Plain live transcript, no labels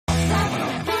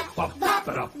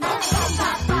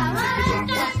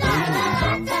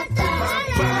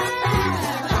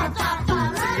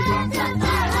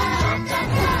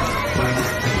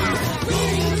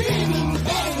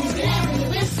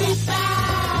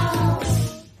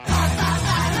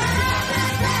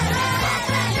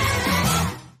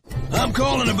I'm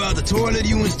calling about the toilet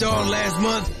you installed last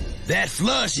month. That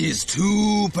flush is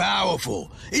too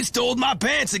powerful. It stole my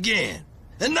pants again.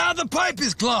 And now the pipe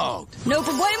is clogged. No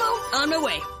problemo, on my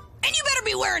way. And you better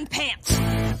be wearing pants.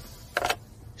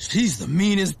 She's the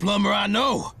meanest plumber I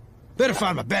know. Better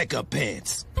find my backup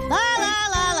pants. La la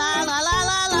la la la la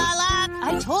la la la.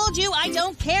 I told you I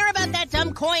don't care about that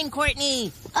dumb coin,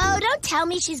 Courtney. Oh, don't tell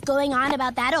me she's going on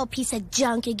about that old piece of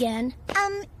junk again.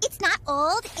 It's not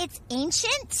old, it's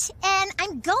ancient, and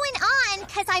I'm going on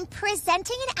because I'm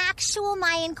presenting an actual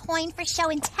Mayan coin for show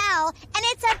and tell, and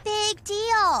it's a big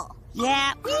deal.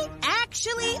 Yeah, we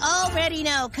actually already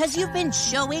know, because you've been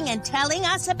showing and telling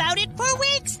us about it for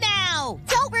weeks now.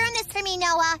 Don't ruin this for me,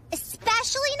 Noah,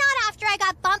 especially not after I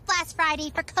got bumped last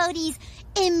Friday for Cody's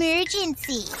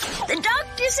emergency. The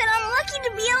doctor said I'm lucky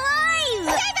to be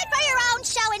alive. Save it for your own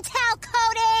show and tell,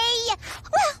 Cody.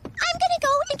 Well, I'm gonna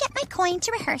go and get my coin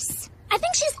to rehearse. I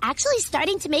think she's actually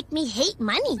starting to make me hate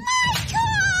money. My coin!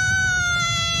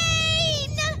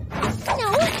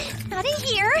 No, not in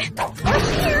here. Or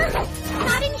here.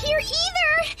 Not in here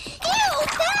either. Ew,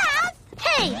 Beth!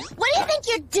 Hey, what do you think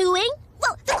you're doing?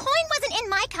 Well, the coin wasn't in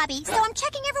my cubby, so I'm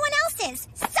checking everyone else's.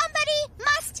 Somebody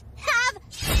must have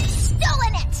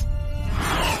stolen it.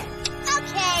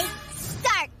 Okay,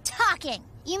 start talking.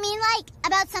 You mean, like,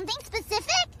 about something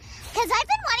specific? Because I've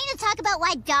been wanting to talk about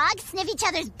why dogs sniff each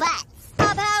other's butts.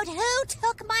 About who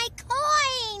took my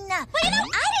coin. Well, you know,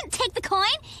 I didn't take the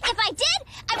coin. If I did,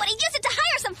 I would have used it to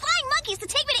hire some flying monkeys to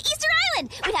take me to Easter Island.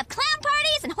 We'd have clown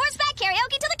parties and horseback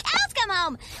karaoke till the cows come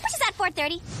home. Which is at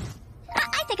 4:30.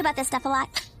 I think about this stuff a lot.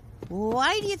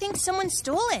 Why do you think someone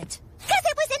stole it? Because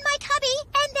it was in my cubby,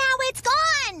 and now it's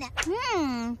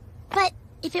gone. But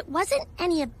if it wasn't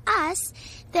any of us,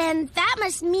 then that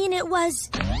must mean it was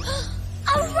a robber.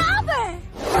 A robber?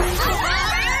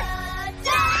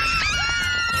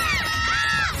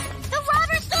 The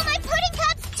robber stole my pudding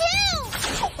cups, too!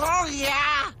 Oh,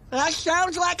 yeah. That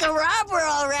sounds like a robber,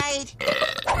 all right.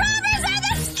 Robbers are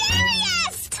the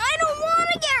scariest! I don't want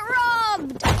to get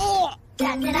robbed. Oh.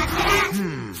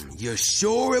 You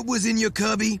sure it was in your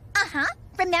cubby? Uh-huh.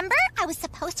 Remember, I was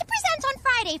supposed to present on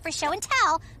Friday for show and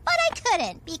tell, but I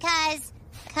couldn't because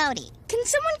Cody. Can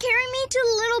someone carry me to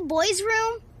the little boy's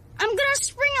room? I'm gonna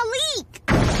spring a leak.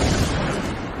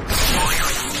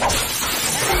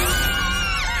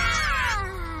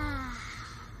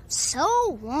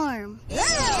 So warm.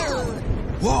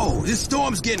 Whoa, this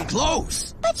storm's getting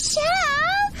close. But,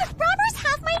 Chef, robbers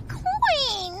have my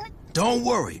coin. Don't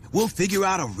worry, we'll figure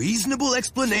out a reasonable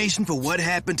explanation for what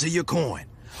happened to your coin.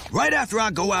 Right after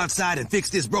I go outside and fix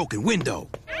this broken window.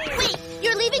 Wait,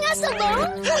 you're leaving us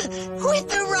alone? With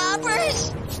the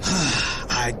robbers?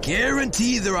 I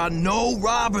guarantee there are no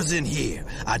robbers in here.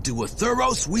 I do a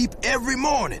thorough sweep every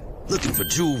morning, looking for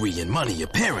jewelry and money your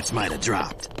parents might have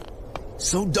dropped.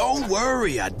 So don't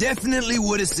worry, I definitely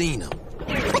would have seen them.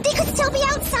 But they could still be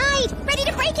outside, ready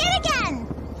to break in again.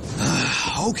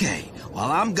 Okay, while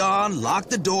I'm gone, lock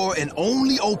the door and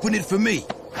only open it for me.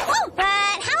 Oh, but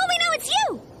how will we know it's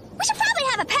you? We should probably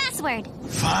have a password.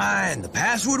 Fine, the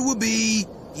password will be,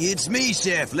 "It's me,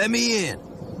 Chef, let me in."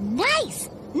 Nice!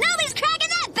 Nobody's cracking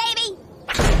that, baby!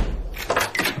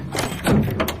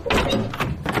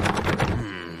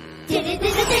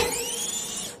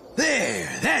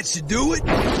 There, that should do it.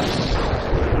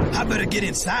 I better get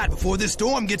inside before this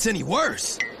storm gets any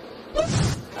worse.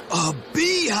 A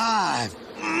beehive!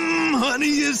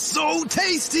 Honey is so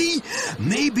tasty.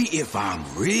 Maybe if I'm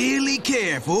really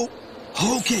careful.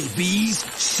 Okay, bees,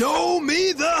 show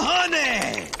me the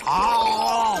honey.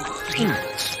 Oh.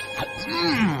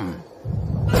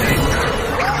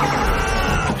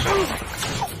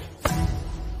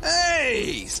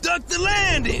 Hey, stuck the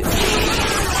landing.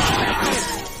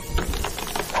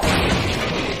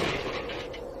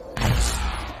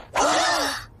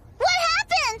 What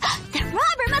happened? The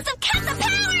robber must have cut the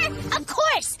power! Of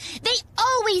course! They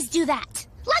always do that.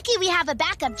 Lucky we have a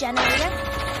backup generator.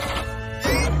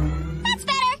 That's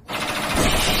better!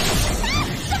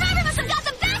 The robber must have got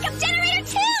the backup generator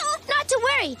too! Not to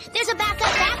worry, there's a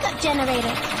backup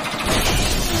generator.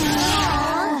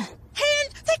 And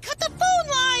they cut the phone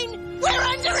line! We're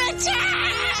under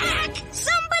attack!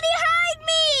 Somebody hide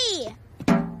me!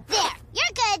 There,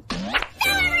 you're good.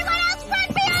 Now everyone else run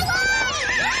for your lives!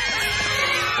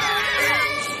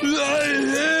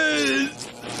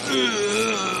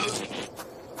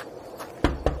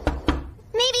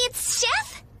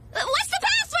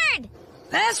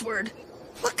 password.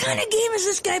 What kind of game is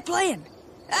this guy playing?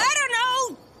 I don't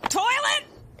know. Toilet?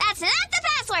 That's not the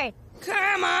password.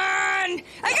 Come on! I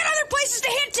got other places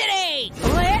to hit today!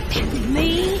 Let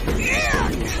me in!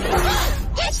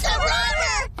 It's the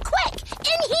robber! Quick,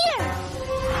 in here!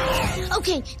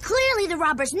 Okay, clearly the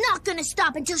robber's not gonna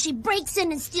stop until she breaks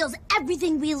in and steals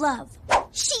everything we love.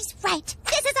 She's right.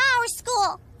 This is our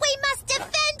school. We must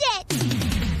defend it!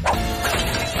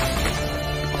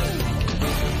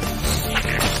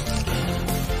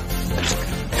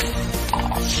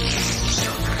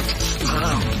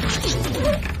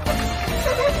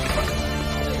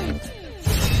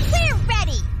 We're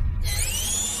ready!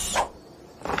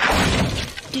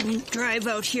 Didn't drive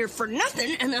out here for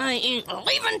nothing, and I ain't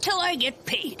leaving till I get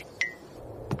paid.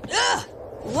 Ugh!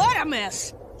 What a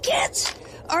mess! Kids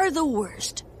are the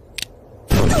worst.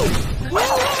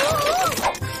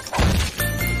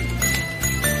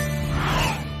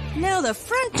 Now the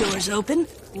front door's open.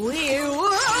 Whew,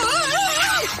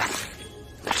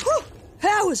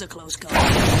 that was a close call.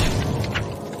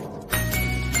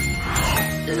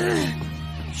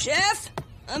 Chef,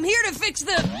 I'm here to fix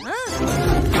the...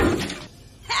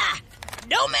 Ha!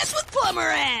 Don't mess with plumber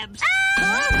abs!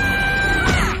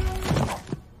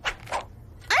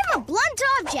 I'm a blunt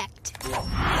object.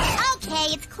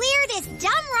 Okay, it's clear this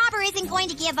dumb robber isn't going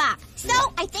to give up. So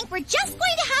I think we're just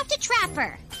going to have to trap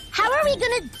her. How are we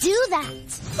gonna do that?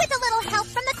 With a little help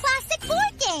from the classic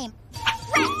board game.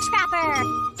 Rat Trapper!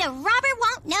 The robber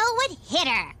won't know what hit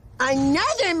her.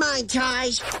 Another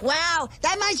montage? Wow,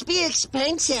 that must be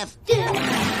expensive.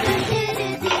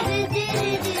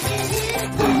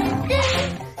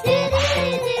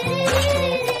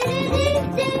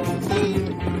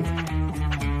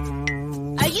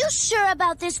 Are you sure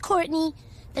about this, Courtney?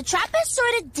 The trap is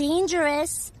sort of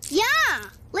dangerous. Yeah,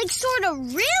 like sort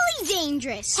of really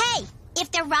dangerous. Hey, if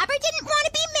the robber didn't want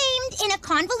to be maimed in a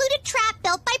convoluted trap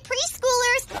built by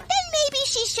preschoolers, then maybe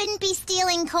she shouldn't be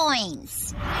stealing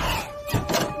coins.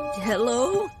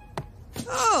 Hello?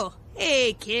 Oh,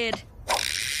 hey, kid.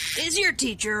 Is your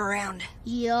teacher around?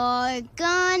 You're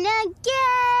gonna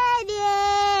get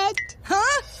it.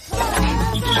 Huh?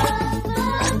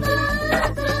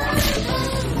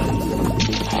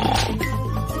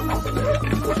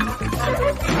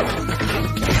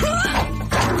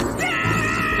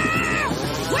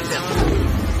 What the?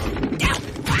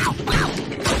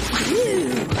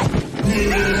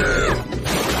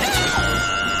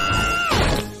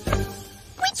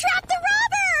 We trapped the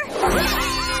robber!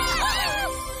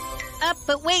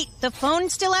 But wait, the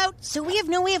phone's still out, so we have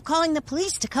no way of calling the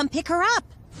police to come pick her up.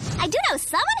 I do know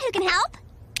someone who can help.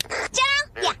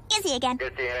 General? Yeah, Izzy again. We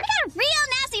got a real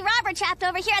nasty robber trapped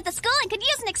over here at the school and could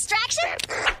use an extraction.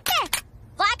 There.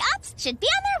 Black Ops should be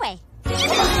on their way.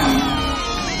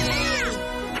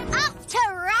 Up to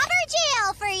robber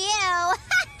jail for you!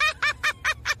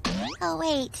 Oh,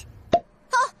 wait.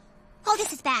 Oh,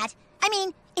 this is bad. I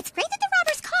mean, it's great that the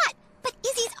robber's caught, but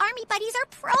Izzy's army buddies are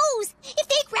pros. If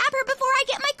they grab her before I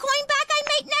get my coin back, I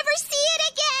might never see it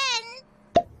again.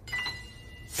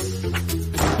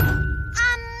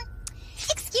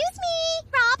 Excuse me,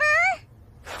 robber?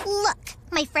 Look,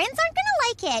 my friends aren't gonna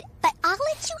like it, but I'll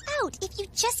let you out if you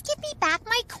just give me back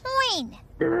my coin.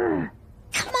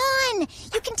 Come on,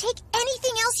 you can take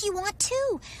anything else you want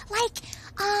too. Like,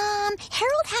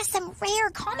 Harold has some rare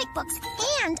comic books,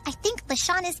 and I think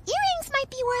Lashana's earrings might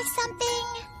be worth something.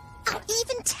 I'll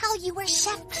even tell you where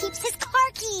Chef keeps his car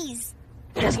keys.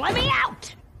 Just let me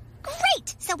out!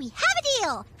 Great, so we have a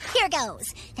deal. Here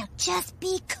goes. Now just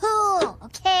be cool,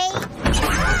 okay? Wait,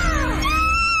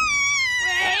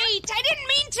 I didn't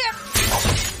mean to...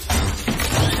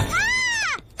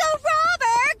 Ah! The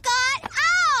robber got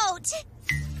out!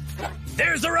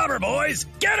 There's the robber, boys!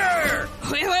 Get her!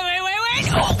 Wait!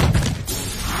 Oh!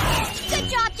 Good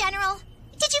job, General.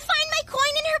 Did you find my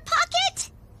coin in her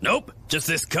pocket? Nope, just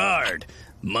this card.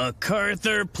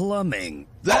 MacArthur Plumbing.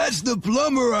 That's the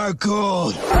plumber I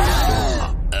called.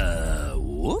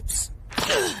 Whoops.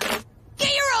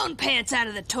 Get your own pants out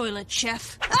of the toilet,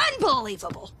 Chef.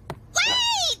 Unbelievable.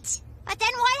 Wait! But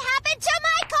then what happened to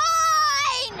my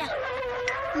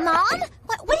coin? Mom?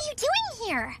 What are you doing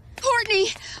here? Courtney,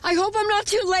 I hope I'm not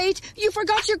too late. You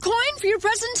forgot your coin for your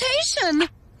presentation.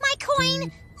 My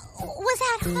coin was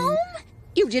at home?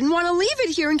 You didn't want to leave it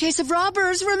here in case of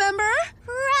robbers, remember?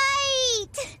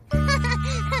 Right.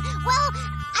 Well,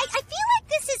 I feel like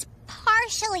this is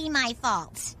partially my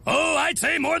fault. Oh, I'd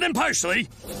say more than partially.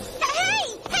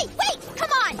 Hey, wait, come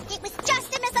on. It was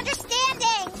just a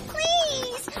misunderstanding.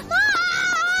 Please,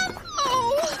 Mom!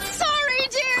 Oh, sorry,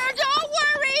 dear. Don't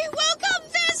worry. We'll come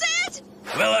visit.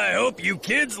 Well, I hope you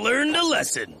kids learned a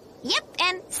lesson. Yep,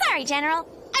 and sorry, General.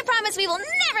 I I promise we will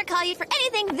never call you for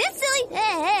anything this silly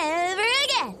ever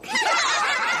again.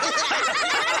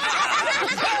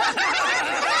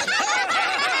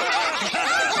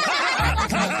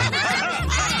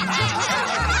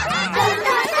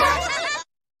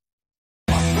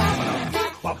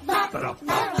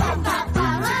 Ba-ba-da-ba.